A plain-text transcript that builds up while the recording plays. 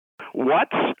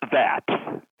What's that?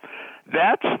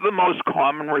 That's the most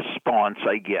common response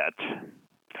I get.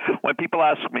 When people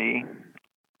ask me,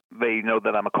 they know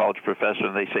that I'm a college professor,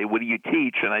 and they say, what do you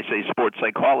teach? And I say sports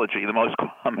psychology. The most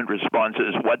common response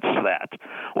is, what's that?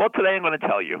 Well, today I'm going to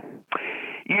tell you.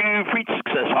 You've reached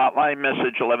Success Hotline,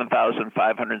 message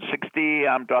 11,560.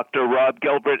 I'm Dr. Rob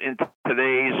Gilbert, and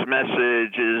today's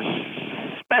message is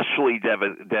especially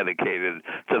dedicated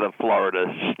to the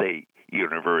Florida State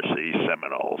University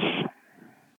Seminoles.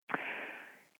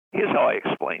 Here's how I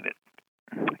explain it.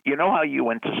 You know how you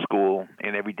went to school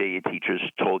and every day your teachers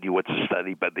told you what to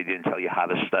study, but they didn't tell you how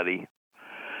to study?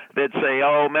 They'd say,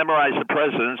 oh, memorize the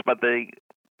presidents, but they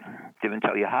didn't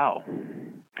tell you how.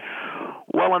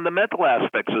 Well, in the mental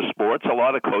aspects of sports, a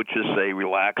lot of coaches say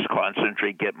relax,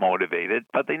 concentrate, get motivated,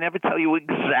 but they never tell you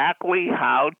exactly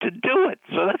how to do it.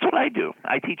 So that's what I do.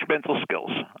 I teach mental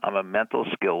skills. I'm a mental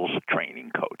skills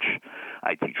training coach.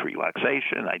 I teach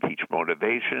relaxation. I teach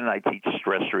motivation. I teach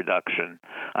stress reduction.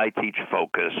 I teach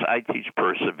focus. I teach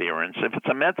perseverance. If it's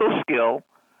a mental skill,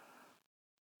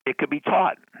 it could be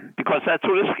taught because that's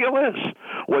what a skill is.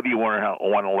 Whether you want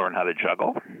to learn how to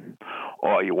juggle,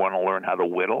 or you want to learn how to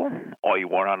whittle, or you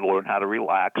want to learn how to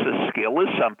relax, a skill is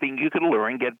something you can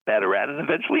learn, get better at, and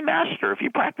eventually master if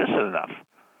you practice it enough.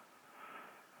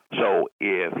 So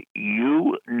if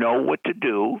you know what to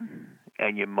do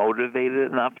and you're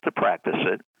motivated enough to practice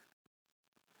it,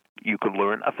 you could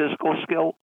learn a physical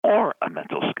skill or a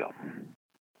mental skill.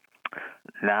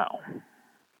 Now,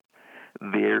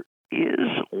 there is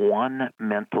one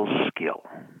mental skill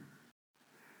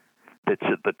that's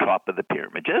at the top of the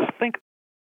pyramid. Just think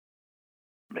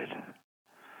of it.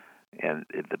 And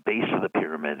at the base of the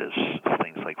pyramid is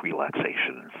things like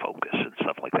relaxation and focus and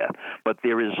stuff like that. But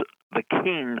there is the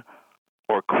king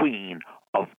or queen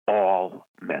of all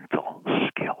mental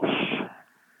skills.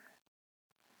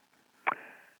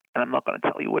 And I'm not going to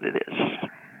tell you what it is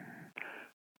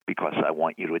because I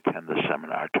want you to attend the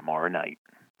seminar tomorrow night,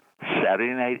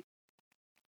 Saturday night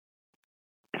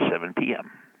at 7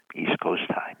 p.m. East Coast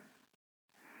time.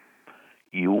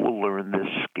 You will learn this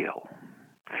skill.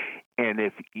 And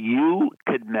if you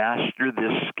could master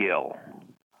this skill,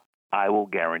 I will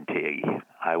guarantee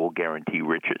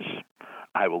riches.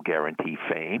 I will guarantee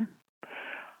fame.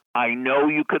 I know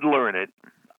you could learn it.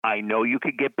 I know you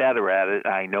could get better at it.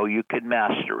 I know you could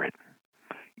master it.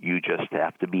 You just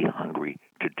have to be hungry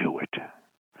to do it.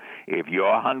 If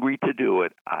you're hungry to do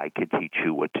it, I can teach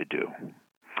you what to do.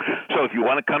 So if you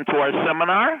want to come to our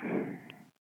seminar,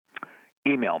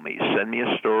 email me. Send me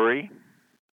a story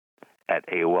at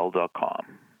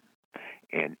AOL.com.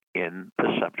 And in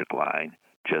the subject line,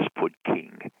 just put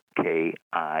King,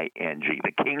 K-I-N-G,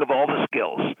 the king of all the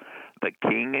skills, the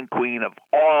king and queen of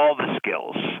all the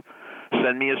skills.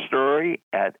 Send me a story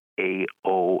at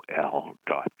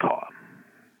AOL.com.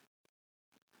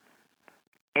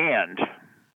 And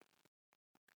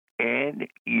in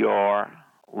your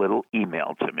little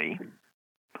email to me,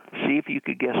 see if you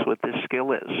could guess what this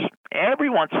skill is. Every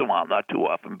once in a while, not too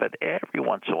often, but every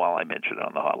once in a while I mention it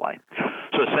on the hotline.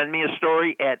 So send me a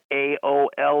story at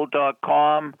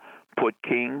AOL.com, put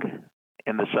King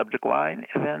in the subject line,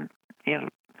 and then,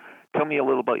 tell me a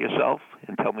little about yourself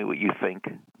and tell me what you think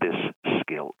this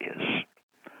skill is.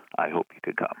 I hope you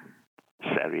could come.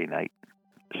 Saturday night,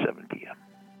 7 p.m.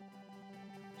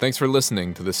 Thanks for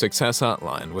listening to the Success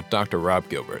Hotline with Dr. Rob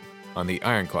Gilbert on the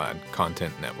Ironclad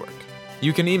Content Network.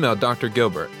 You can email Dr.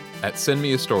 Gilbert at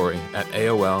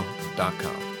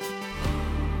sendmeastory@aol.com.